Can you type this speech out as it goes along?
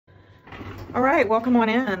All right, welcome on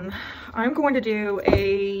in. I'm going to do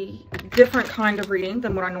a different kind of reading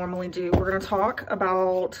than what I normally do. We're going to talk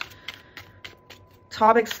about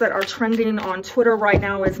topics that are trending on Twitter right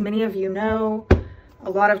now. As many of you know, a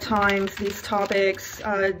lot of times these topics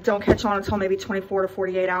don't catch on until maybe 24 to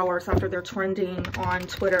 48 hours after they're trending on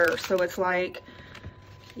Twitter. So it's like,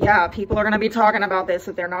 yeah, people are going to be talking about this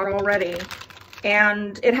if they're not already.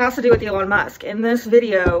 And it has to do with Elon Musk. In this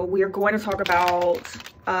video, we are going to talk about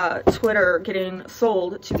Twitter getting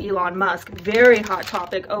sold to Elon Musk. Very hot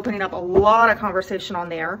topic, opening up a lot of conversation on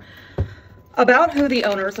there about who the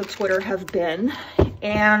owners of Twitter have been,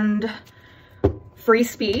 and free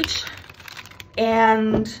speech,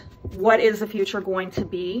 and what is the future going to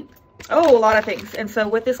be. Oh, a lot of things. And so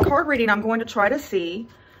with this card reading, I'm going to try to see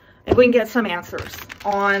if we can get some answers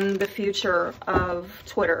on the future of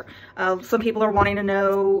Twitter. Some people are wanting to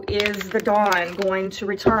know, is the Dawn going to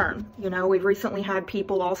return? You know, we've recently had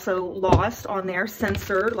people also lost on there,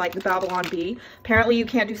 censored, like the Babylon Bee. Apparently you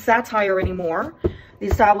can't do satire anymore. The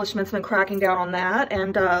establishment's been cracking down on that,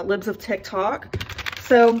 and libs of TikTok.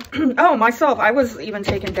 So, oh, myself, I was even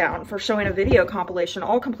taken down for showing a video compilation,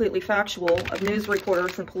 all completely factual, of news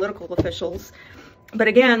reporters and political officials. But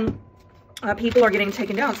again, people are getting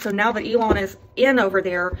taken down. So now that Elon is in over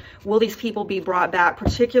there, will these people be brought back,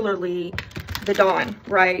 particularly the Dawn,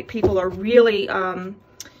 right? People are really,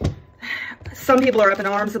 some people are up in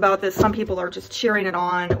arms about this. Some people are just cheering it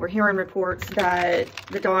on. We're hearing reports that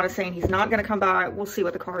the Dawn is saying he's not going to come back. We'll see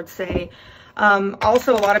what the cards say.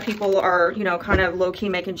 Also, a lot of people are, you know, kind of low-key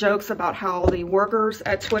making jokes about how the workers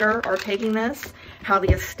at Twitter are taking this, how the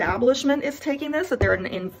establishment is taking this, that they're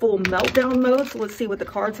in full meltdown mode. So let's see what the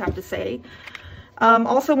cards have to say.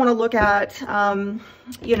 Also want to look at,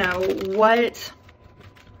 you know,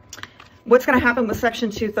 what's going to happen with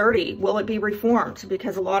Section 230? Will it be reformed?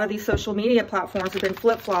 Because a lot of these social media platforms have been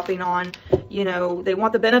flip-flopping on, you know, they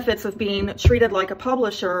want the benefits of being treated like a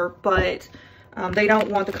publisher, but they don't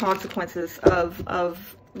want the consequences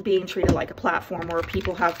of being treated like a platform where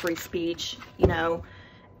people have free speech, you know,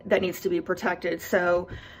 that needs to be protected. So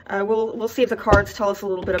we'll see if the cards tell us a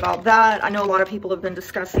little bit about that. I know a lot of people have been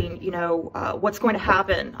discussing, you know, what's going to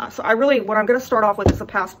happen. So what I'm going to start off with is a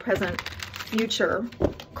past, present, future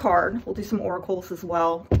card. We'll do some oracles as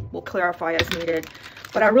well. We'll clarify as needed.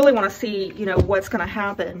 But I really want to see, you know, what's going to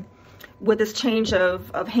happen with this change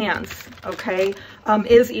of hands, okay?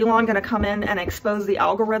 Is Elon going to come in and expose the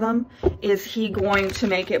algorithm? Is he going to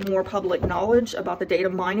make it more public knowledge about the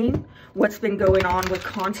data mining? What's been going on with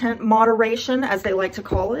content moderation, as they like to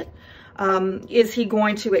call it? Is he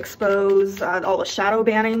going to expose all the shadow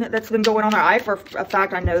banning that's been going on there? For a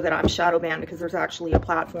fact, I know that I'm shadow banned because there's actually a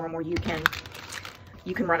platform where you can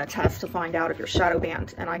run a test to find out if you're shadow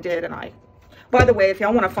banned, and I did. And by the way, if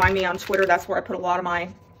y'all want to find me on Twitter, that's where I put a lot of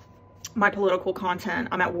my political content.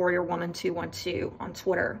 I'm at Warrior Woman 212 on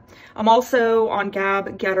Twitter. I'm also on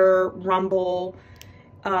Gab, Getter, Rumble.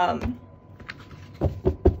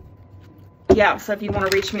 Yeah, so if you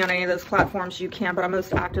want to reach me on any of those platforms, you can, but I'm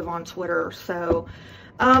most active on Twitter. So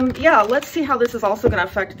yeah, let's see how this is also going to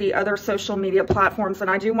affect the other social media platforms. And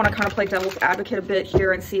I do want to kind of play devil's advocate a bit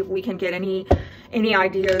here and see if we can get any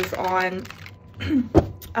ideas on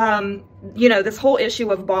you know, this whole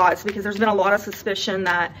issue of bots, because there's been a lot of suspicion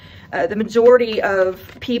that the majority of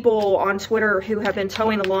people on Twitter who have been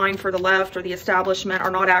towing the line for the left or the establishment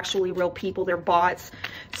are not actually real people, they're bots.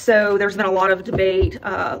 So there's been a lot of debate,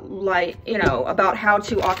 like, you know, about how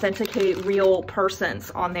to authenticate real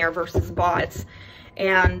persons on there versus bots.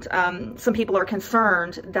 And some people are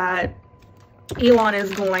concerned that Elon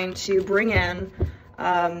is going to bring in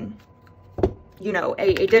you know,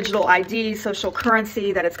 a digital ID, social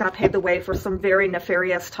currency, that it's going to pave the way for some very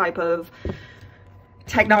nefarious type of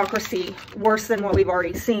technocracy, worse than what we've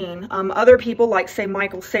already seen. Other people, like, say,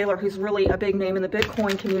 Michael Saylor, who's really a big name in the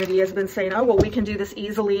Bitcoin community, has been saying, oh, well, we can do this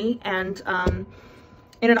easily and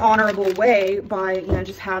in an honorable way by, you know,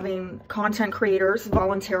 just having content creators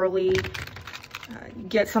voluntarily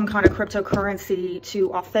get some kind of cryptocurrency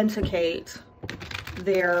to authenticate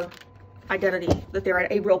their identity, that they're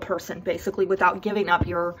a real person, basically, without giving up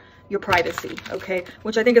your privacy, okay?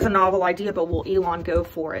 Which I think is a novel idea, but will Elon go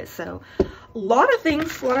for it? So a lot of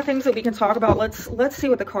things that we can talk about. Let's see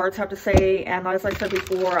what the cards have to say. And as I said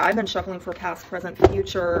before, I've been shuffling for past, present,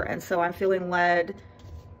 future, and so I'm feeling led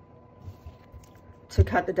to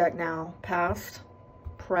cut the deck now. Past,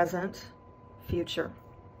 present, future.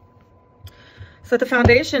 So the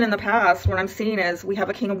foundation in the past, what I'm seeing is we have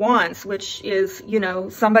a King of Wands, which is, you know,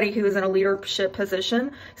 somebody who is in a leadership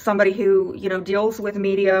position, somebody who, you know, deals with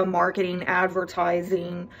media, marketing,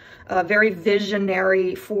 advertising, a very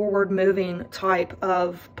visionary, forward-moving type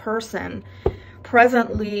of person.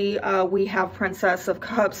 Presently, we have Princess of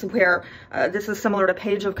Cups, where this is similar to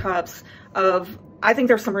Page of Cups, of I think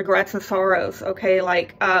there's some regrets and sorrows, okay?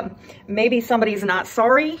 Like, maybe somebody's not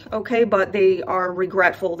sorry, okay, but they are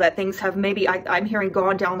regretful that things have maybe, I'm hearing,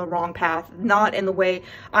 gone down the wrong path, not in the way,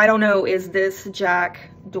 I don't know, is this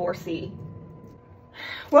Jack Dorsey?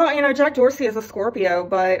 Well, you know, Jack Dorsey is a Scorpio,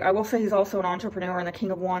 but I will say he's also an entrepreneur, and the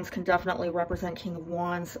King of Wands can definitely represent King of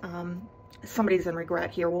Wands. Somebody's in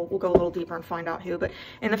regret here. We'll go a little deeper and find out who, but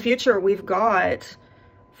in the future, we've got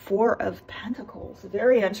Four of Pentacles.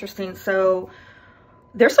 Very interesting. So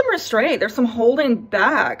there's some restraint, there's some holding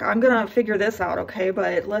back. I'm gonna figure this out, okay?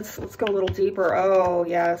 But let's go a little deeper. Oh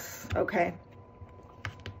yes, okay.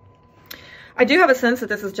 I do have a sense that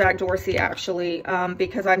this is Jack Dorsey, actually,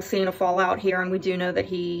 because I'm seeing a fallout here, and we do know that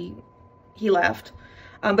he left.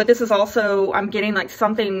 But this is also, I'm getting like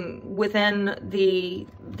something within the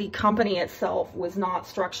company itself was not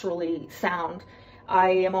structurally sound. I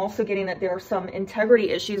am also getting that there are some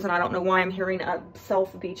integrity issues, and I don't know why I'm hearing a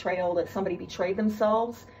self-betrayal, that somebody betrayed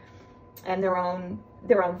themselves and their own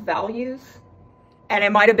values. And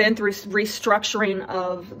it might have been through restructuring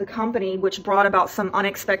of the company, which brought about some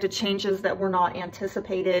unexpected changes that were not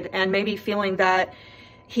anticipated, and maybe feeling that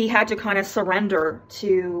he had to kind of surrender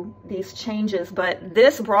to these changes. But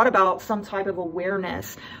this brought about some type of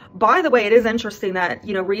awareness. By the way, it is interesting that,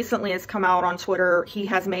 you know, recently it's come out on Twitter, he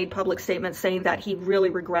has made public statements saying that he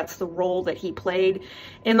really regrets the role that he played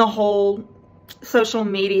in the whole social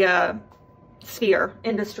media sphere,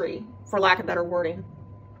 industry, for lack of better wording.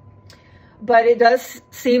 But it does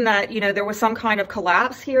seem that, you know, there was some kind of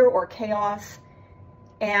collapse here or chaos.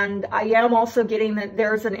 And I am also getting that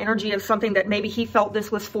there's an energy of something that maybe he felt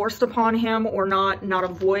this was forced upon him, or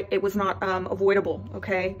it was not avoidable,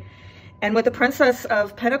 okay? And with the Princess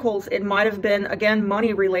of Pentacles, it might have been, again,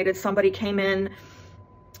 money related. Somebody came in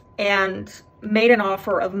and made an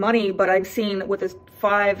offer of money, but I'm seeing with the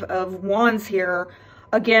Five of Wands here,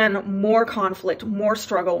 again, more conflict, more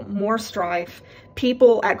struggle, more strife,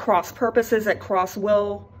 people at cross purposes, at cross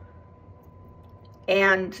will.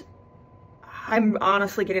 And I'm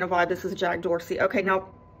honestly getting a vibe this is Jack Dorsey. Okay, now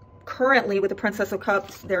currently with the Princess of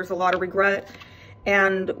Cups, there's a lot of regret.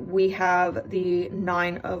 And we have the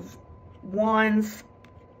Nine of Wands,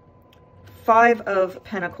 Five of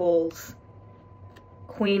Pentacles,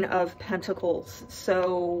 Queen of Pentacles.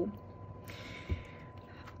 So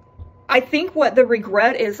I think what the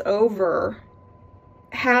regret is over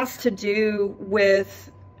has to do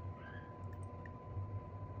with,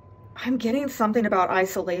 I'm getting something about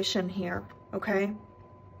isolation here, okay?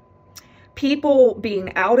 People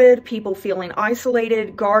being outed, people feeling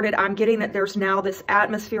isolated, guarded. I'm getting that there's now this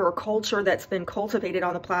atmosphere or culture that's been cultivated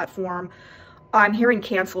on the platform. I'm hearing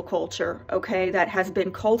cancel culture, okay, that has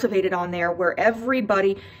been cultivated on there, where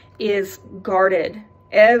everybody is guarded.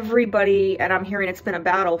 Everybody, and I'm hearing it's been a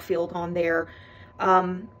battlefield on there.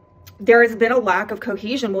 There has been a lack of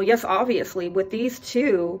cohesion. Well, yes, obviously, with these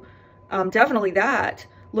two, definitely that.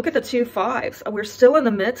 Look at the 2 5s. We're still in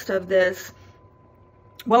the midst of this,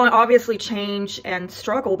 well, obviously change and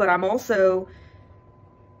struggle, but I'm also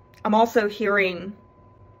hearing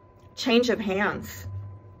change of hands.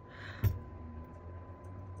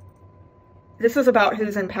 This is about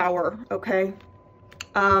who's in power, okay?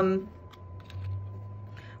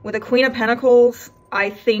 With the Queen of Pentacles, I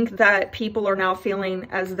think that people are now feeling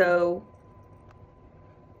as though,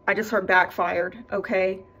 I just heard backfired,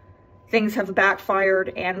 okay? Things have backfired,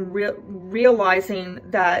 and realizing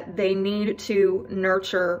that they need to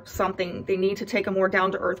nurture something. They need to take a more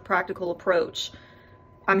down-to-earth practical approach.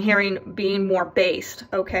 I'm hearing being more based,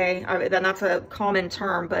 okay? Then that's a common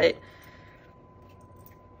term, but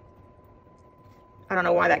I don't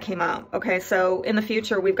know why that came out. Okay, so in the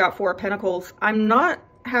future, we've got 4 of Pentacles. I'm not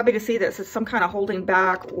happy to see this. It's some kind of holding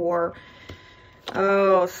back, or,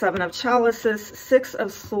 oh, 7 of Chalices, 6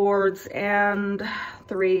 of Swords, and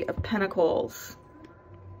 3 of Pentacles.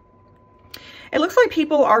 It looks like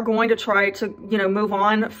people are going to try to, you know, move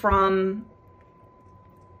on from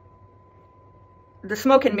the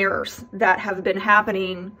smoke and mirrors that have been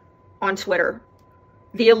happening on Twitter.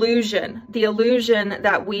 The illusion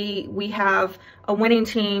that we have a winning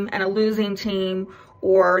team and a losing team,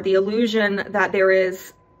 or the illusion that there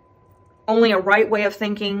is only a right way of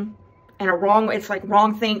thinking and a wrong, it's like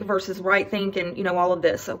wrong think versus right think, and, you know, all of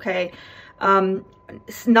this, okay?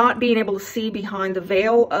 It's not being able to see behind the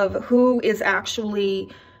veil of who is actually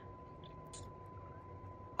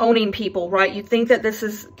owning people, right? You think that this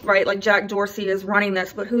is, right, like Jack Dorsey is running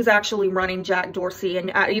this, but who's actually running Jack Dorsey?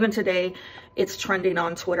 And even today, it's trending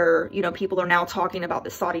on Twitter. You know, people are now talking about the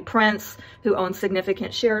Saudi prince who owns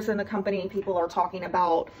significant shares in the company. People are talking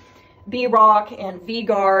about B-Rock and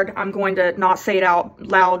V-Guard. I'm going to not say it out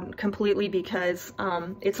loud completely because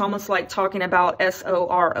it's almost like talking about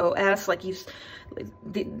SOROS. Like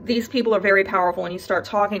these people are very powerful, and you start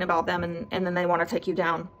talking about them, and then they want to take you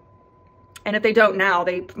down. And if they don't now,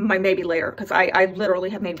 they might maybe later, because I literally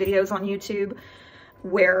have made videos on YouTube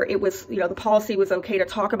where it was, you know, the policy was okay to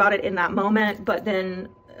talk about it in that moment, but then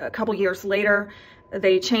a couple years later,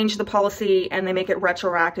 they change the policy and they make it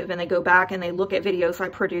retroactive, and they go back and they look at videos I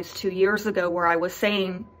produced 2 years ago where I was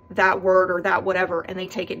saying that word or that whatever, and they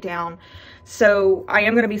take it down. So I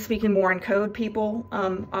am going to be speaking more in code, people.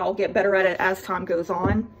 I'll get better at it as time goes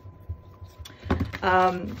on.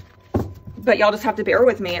 But y'all just have to bear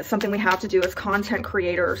with me. It's something we have to do as content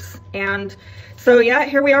creators. And so, yeah,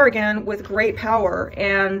 here we are again with great power.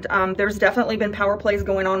 And there's definitely been power plays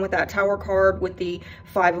going on with that Tower card, with the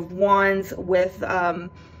Five of Wands, with,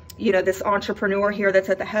 you know, this entrepreneur here that's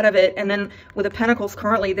at the head of it. And then with the Pentacles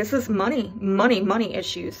currently, this is money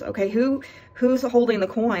issues. Okay, who's holding the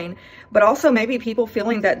coin? But also maybe people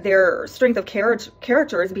feeling that their strength of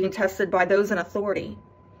character is being tested by those in authority.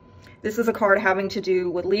 This is a card having to do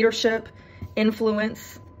with leadership,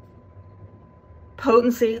 influence,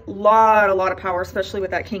 potency, a lot of power, especially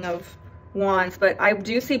with that King of Wands. But I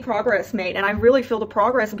do see progress made, and I really feel the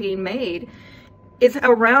progress being made is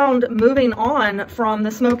around moving on from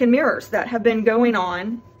the smoke and mirrors that have been going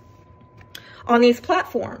on these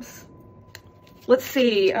platforms. Let's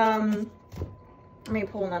see. Let me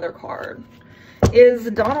pull another card. Is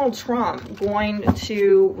Donald Trump going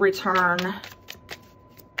to return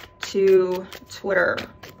to Twitter?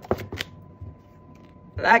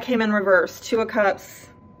 That came in reverse. Two of Cups.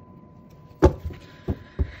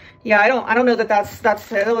 Yeah, I don't know that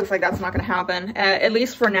that's it looks like that's not going to happen, at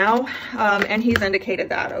least for now. And he's indicated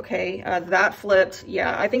that. Okay, that flipped.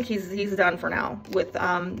 Yeah, I think he's done for now with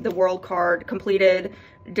the World card, completed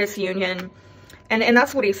disunion. And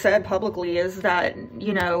that's what he said publicly, is that,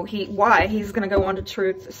 you know, he's going to go on to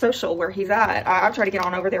Truth Social where he's at. I've tried to get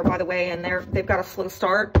on over there, by the way, and they've got a slow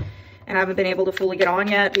start. And I haven't been able to fully get on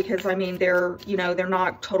yet because, I mean, they're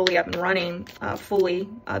not totally up and running fully.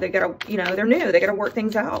 They gotta, you know, they're new. They gotta work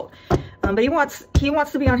things out. But he wants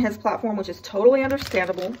to be on his platform, which is totally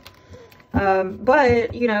understandable.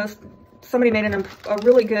 But, you know, somebody made a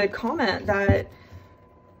really good comment that,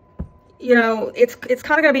 you know, it's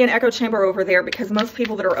kind of going to be an echo chamber over there, because most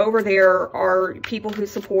people that are over there are people who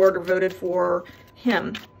support or voted for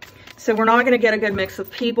him. So we're not going to get a good mix of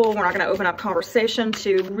people. We're not going to open up conversation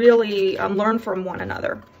to really learn from one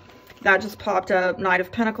another. That just popped up. Knight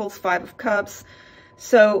of Pentacles, Five of Cups.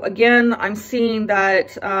 So again, I'm seeing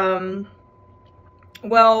that,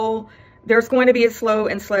 well, there's going to be a slow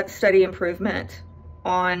and steady improvement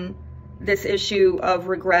on this issue of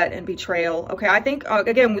regret and betrayal. Okay, I think,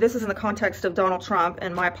 again, this is in the context of Donald Trump,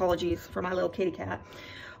 and my apologies for my little kitty cat.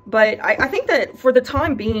 But I think that for the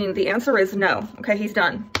time being, the answer is no. Okay, he's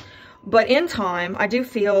done. But in time, I do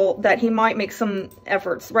feel that he might make some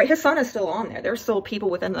efforts, right? His son is still on there. There's still people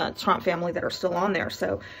within the Trump family that are still on there.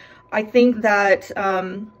 So I think that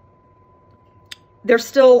there's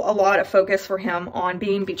still a lot of focus for him on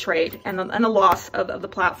being betrayed and the loss of the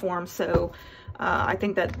platform. So I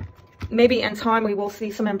think that maybe in time we will see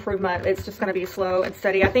some improvement. It's just going to be slow and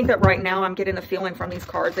steady. I think that right now I'm getting the feeling from these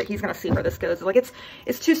cards that he's going to see where this goes. Like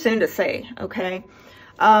it's too soon to say, okay?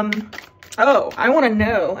 Oh, I want to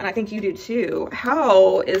know, and I think you do too,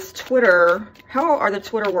 how are the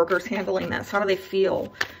Twitter workers handling this? How do they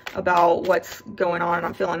feel about what's going on? And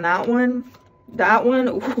I'm feeling that one.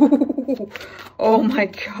 Ooh. Oh my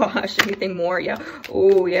gosh, anything more? Yeah.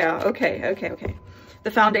 Oh yeah, okay.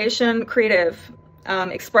 The foundation, creative,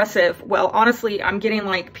 expressive. Well, honestly, I'm getting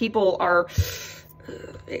like people are,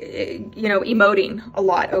 you know, emoting a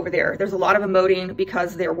lot over there. There's a lot of emoting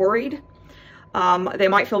because they're worried. They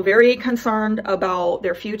might feel very concerned about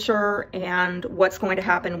their future and what's going to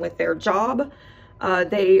happen with their job.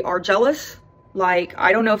 They are jealous. Like,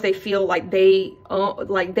 I don't know if they feel like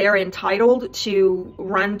they're entitled to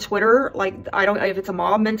run Twitter. Like, I don't know if it's a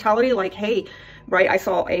mob mentality. Like, hey, right? I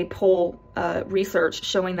saw a poll research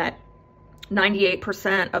showing that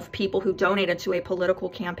 98% of people who donated to a political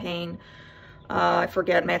campaign, I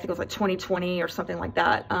forget, I think it was like 2020 or something like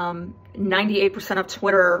that. 98% of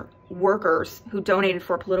Twitter workers who donated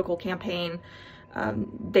for a political campaign,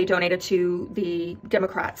 they donated to the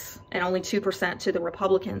Democrats and only 2% to the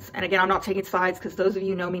Republicans. And again, I'm not taking sides because those of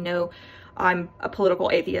you who know me know I'm a political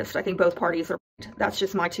atheist. I think both parties are right. That's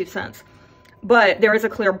just my 2 cents. But there is a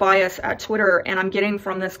clear bias at Twitter, and I'm getting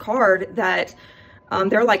from this card that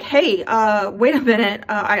they're like, hey, wait a minute,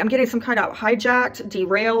 I'm getting some kind of hijacked,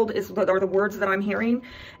 derailed are the words that I'm hearing,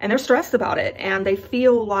 and they're stressed about it, and they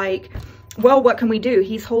feel like, well, what can we do?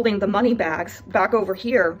 He's holding the money bags back over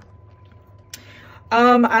here.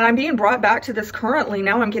 And I'm being brought back to this currently.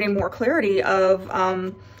 Now I'm getting more clarity of,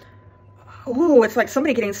 oh, it's like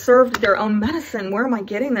somebody getting served their own medicine. Where am I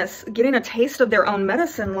getting this? Getting a taste of their own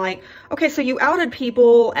medicine. Like, okay, so you outed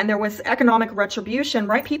people and there was economic retribution,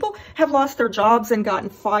 right? People have lost their jobs and gotten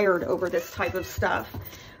fired over this type of stuff,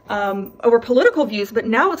 over political views, but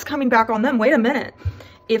now it's coming back on them. Wait a minute.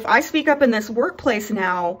 If I speak up in this workplace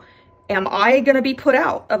now, am I going to be put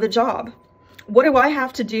out of a job? What do I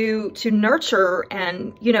have to do to nurture?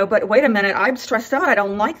 And, you know, but wait a minute, I'm stressed out. I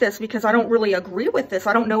don't like this because I don't really agree with this.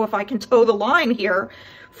 I don't know if I can toe the line here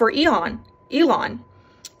for Elon.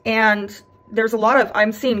 And there's a lot of,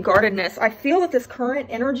 I'm seeing guardedness. I feel that this current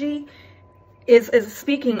energy is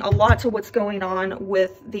speaking a lot to what's going on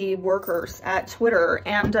with the workers at Twitter.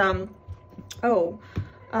 And,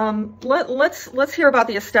 let's hear about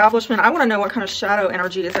the establishment. I want to know what kind of shadow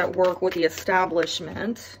energy is at work with the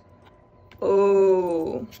establishment.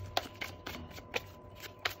 Oh.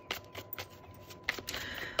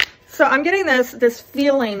 So I'm getting this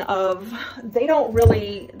feeling of they don't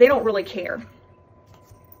really care.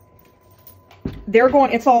 They're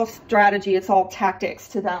going, it's all strategy, it's all tactics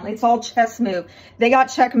to them. It's all chess move. They got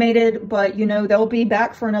checkmated, but you know, they'll be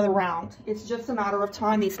back for another round. It's just a matter of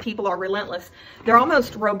time. These people are relentless. They're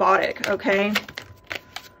almost robotic, okay?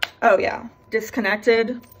 Oh yeah,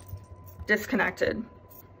 disconnected.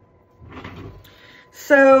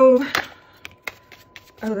 So,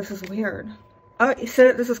 oh, this is weird.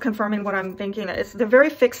 So this is confirming what I'm thinking. They're very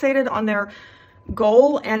fixated on their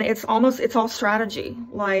goal, and it's all strategy.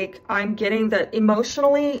 Like, I'm getting that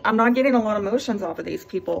emotionally, I'm not getting a lot of emotions off of these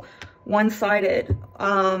people. One-sided.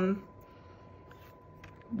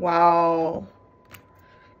 Wow.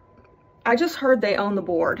 I just heard they own the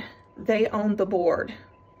board. They own the board.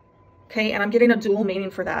 Okay, and I'm getting a dual meaning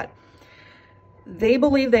for that. They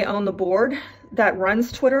believe they own the board that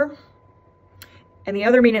runs Twitter. And the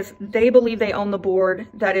other meaning is they believe they own the board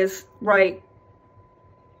that is, right,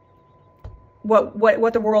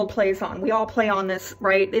 what the world plays on. We all play on this,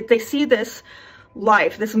 right? They see this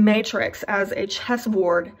life, this matrix, as a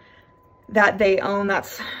chessboard that they own.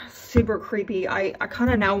 That's super creepy. I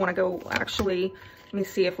kind of now want to go, actually, let me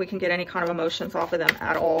see if we can get any kind of emotions off of them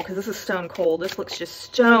at all, because this is stone cold. This looks just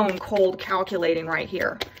stone cold calculating right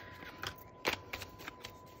here.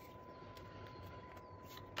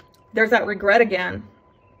 There's that regret again.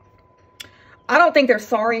 I don't think they're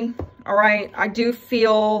sorry, all right? I do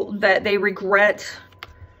feel that they regret,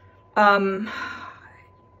 okay,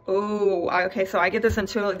 so I get this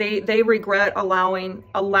into, they regret allowing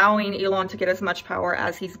Elon to get as much power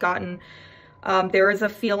as he's gotten. There is a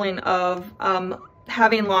feeling of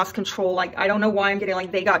having lost control. Like, I don't know why I'm getting,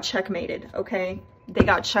 like, they got checkmated, okay? They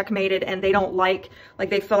got checkmated, and they don't like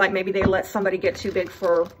they feel like maybe they let somebody get too big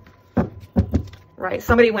for, right?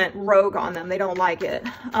 Somebody went rogue on them. They don't like it.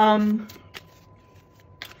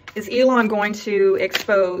 Is Elon going to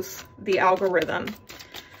expose the algorithm?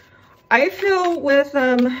 I feel with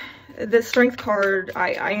the strength card,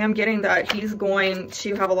 I am getting that he's going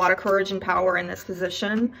to have a lot of courage and power in this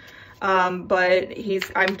position. But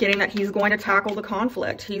I'm getting that he's going to tackle the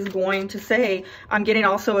conflict. He's going to say, I'm getting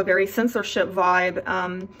also a very censorship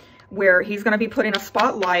vibe, where he's going to be putting a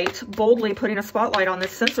spotlight, boldly putting a spotlight on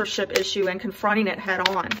this censorship issue and confronting it head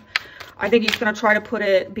on. I think he's going to try to put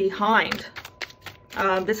it behind.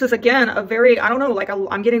 This is, again, a very, I don't know, like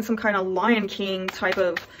I'm getting some kind of Lion King type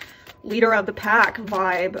of leader of the pack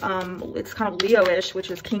vibe. It's kind of Leo-ish, which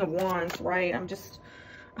is King of Wands, right? I'm just...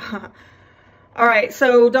 All right,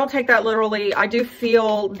 so don't take that literally. I do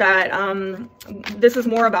feel that this is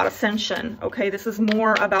more about ascension, okay? This is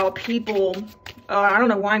more about people. I don't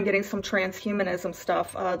know why I'm getting some transhumanism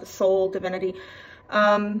stuff, the soul, divinity.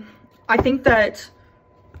 I think that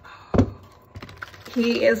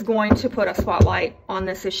he is going to put a spotlight on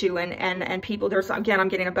this issue, and people, there's, again, I'm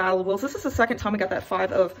getting a battle of wills. This is the second time we got that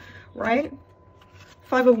Five of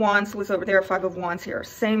Wands was over there, Five of Wands here.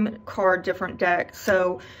 Same card, different deck.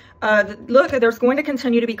 So, look, there's going to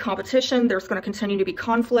continue to be competition. There's going to continue to be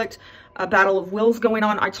conflict, a battle of wills going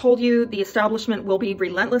on. I told you the establishment will be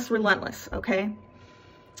relentless, okay?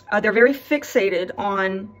 They're very fixated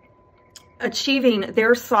on achieving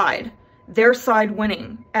their side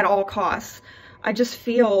winning at all costs. I just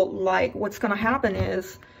feel like what's going to happen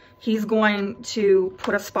is he's going to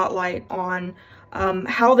put a spotlight on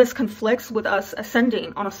how this conflicts with us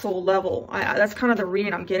ascending on a soul level. That's kind of the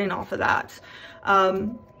reading I'm getting off of that.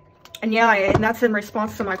 And yeah, and that's in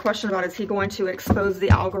response to my question about, is he going to expose the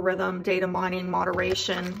algorithm, data mining,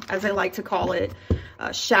 moderation, as they like to call it,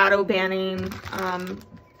 shadow banning?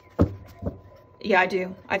 Yeah, I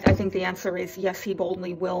do. I think the answer is yes, he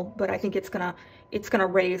boldly will, but I think it's gonna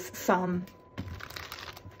raise some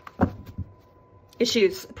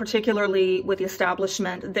issues, particularly with the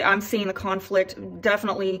establishment. I'm seeing the conflict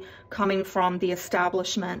definitely coming from the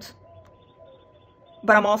establishment.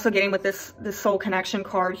 But I'm also getting with this soul connection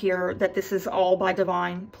card here that this is all by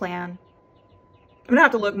divine plan. I'm gonna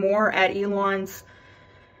have to look more at Elon's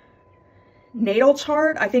natal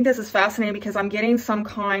chart. I think this is fascinating because I'm getting some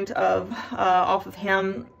kind of off of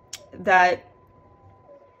him that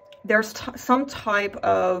there's some type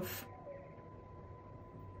of,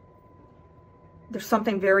 there's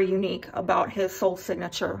something very unique about his soul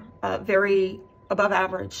signature, very above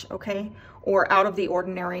average, okay, or out of the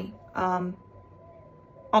ordinary.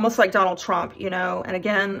 Almost like Donald Trump, you know, and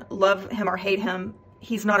again, love him or hate him,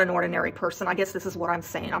 he's not an ordinary person. I guess this is what I'm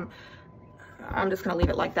saying. I'm just going to leave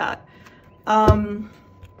it like that. All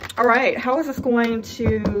right, how is this going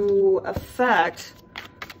to affect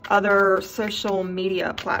other social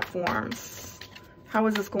media platforms? How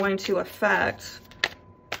is this going to affect?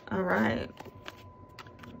 All right.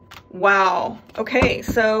 Wow. Okay,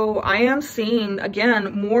 so I am seeing,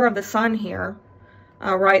 again, more of the sun here.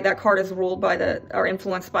 Right, that card is ruled by or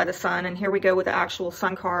influenced by the sun, and here we go with the actual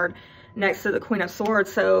sun card next to the Queen of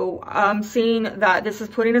Swords. So I'm seeing that this is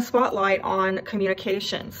putting a spotlight on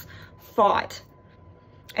communications, thought,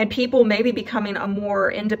 and people maybe becoming a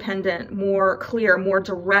more independent, more clear, more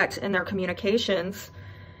direct in their communications,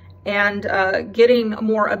 and getting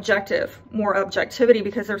more objective, more objectivity,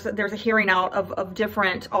 because there's a hearing out of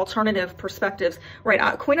different alternative perspectives. Right,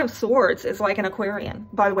 Queen of Swords is like an Aquarian.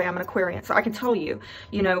 By the way, I'm an Aquarian, so I can tell you,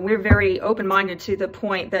 you know, we're very open-minded to the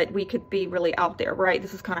point that we could be really out there, right?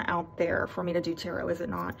 This is kind of out there for me to do tarot, is it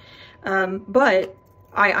not? But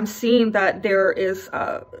I'm seeing that there is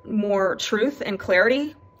more truth and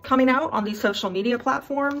clarity coming out on these social media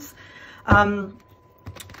platforms.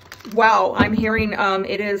 Wow, I'm hearing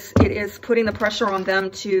it is putting the pressure on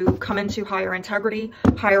them to come into higher integrity,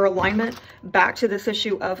 higher alignment, back to this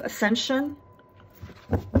issue of ascension,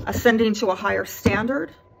 ascending to a higher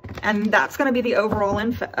standard, and that's going to be the overall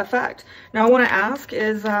effect. Now, I want to ask,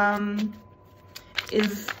 is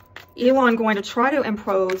Elon going to try to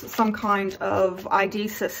impose some kind of ID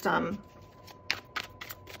system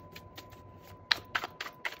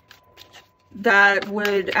that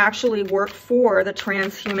would actually work for the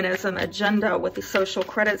transhumanism agenda with the social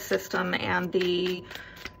credit system and the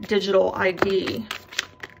digital ID?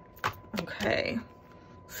 Okay.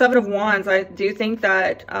 Seven of Wands, I do think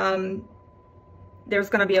that there's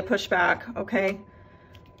going to be a pushback, okay?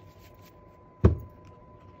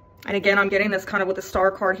 And again, I'm getting this kind of with the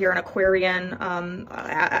star card here, an Aquarian,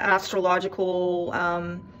 astrological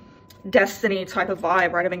destiny type of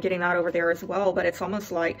vibe, right? I've been getting that over there as well, but it's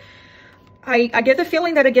almost like, I get the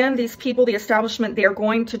feeling that, again, these people, the establishment, they're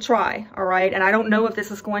going to try, all right? And I don't know if this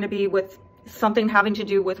is going to be with something having to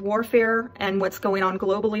do with warfare and what's going on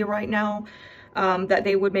globally right now, that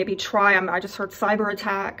they would maybe try. I just heard cyber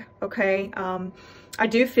attack, okay? I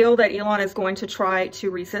do feel that Elon is going to try to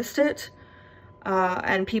resist it,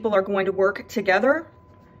 and people are going to work together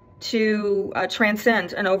to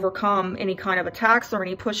transcend and overcome any kind of attacks or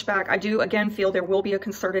any pushback. I do, again, feel there will be a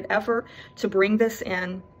concerted effort to bring this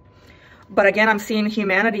in. But again, I'm seeing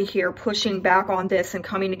humanity here pushing back on this and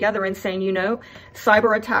coming together and saying, you know,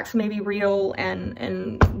 cyber attacks may be real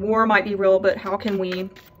and war might be real, but how can we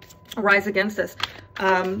rise against this?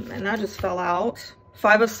 And that just fell out.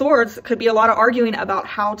 Five of Swords, could be a lot of arguing about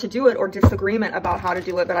how to do it or disagreement about how to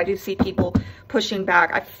do it, but I do see people pushing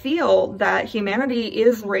back. I feel that humanity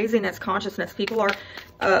is raising its consciousness. People are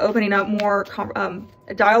opening up more,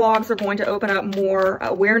 dialogues are going to open up more,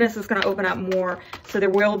 awareness is going to open up more, so there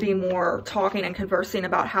will be more talking and conversing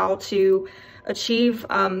about how to achieve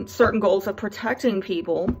certain goals of protecting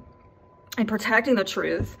people and protecting the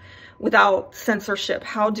truth without censorship.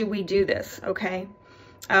 How do we do this, okay?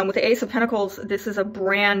 With the Ace of Pentacles, this is a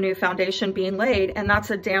brand new foundation being laid, and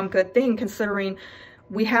that's a damn good thing considering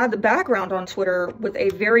we had the background on Twitter with a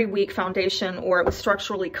very weak foundation, or it was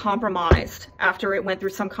structurally compromised after it went through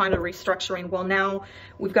some kind of restructuring. Well, now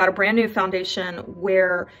we've got a brand new foundation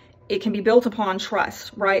where it can be built upon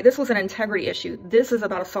trust, right? This was an integrity issue. This is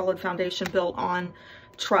about a solid foundation built on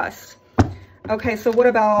trust. Okay, so what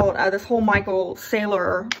about this whole Michael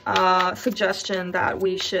Saylor suggestion that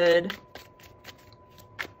we should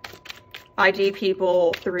ID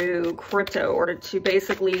people through crypto, or to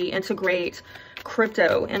basically integrate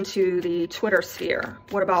crypto into the Twitter sphere.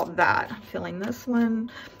 What about that? I'm feeling this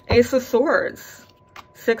one. Ace of Swords,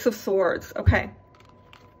 Six of Swords. Okay.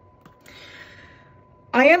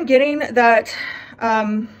 I am getting that,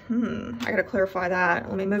 I gotta clarify that.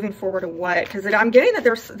 Let me, moving forward to what? Because I'm getting that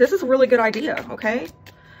this is a really good idea, okay?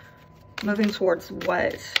 Moving towards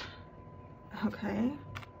what? Okay.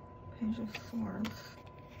 Page of Swords.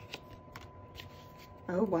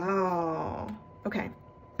 Oh, wow. Okay.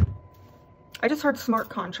 I just heard smart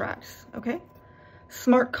contracts, okay?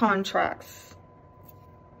 Smart contracts.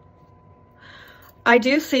 I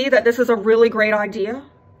do see that this is a really great idea,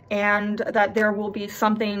 and that there will be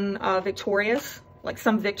something victorious, like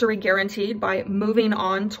some victory guaranteed by moving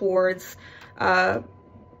on towards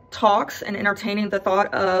talks and entertaining the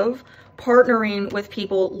thought of partnering with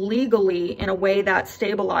people legally in a way that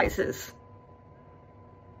stabilizes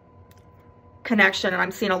connection. And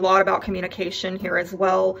I'm seeing a lot about communication here as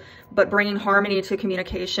well, but bringing harmony to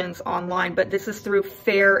communications online. But this is through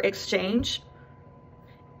fair exchange.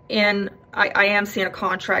 And I am seeing a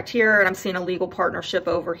contract here, and I'm seeing a legal partnership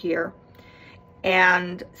over here.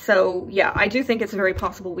 And so, yeah, I do think it's very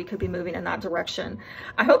possible we could be moving in that direction.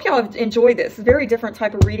 I hope y'all have enjoyed this. Very different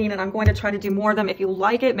type of reading, and I'm going to try to do more of them. If you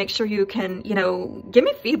like it, make sure you can, you know, give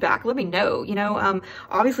me feedback. Let me know, you know,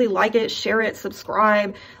 obviously like it, share it,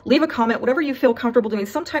 subscribe, leave a comment, whatever you feel comfortable doing,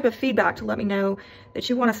 some type of feedback to let me know that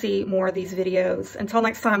you want to see more of these videos. Until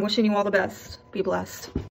next time, wishing you all the best. Be blessed.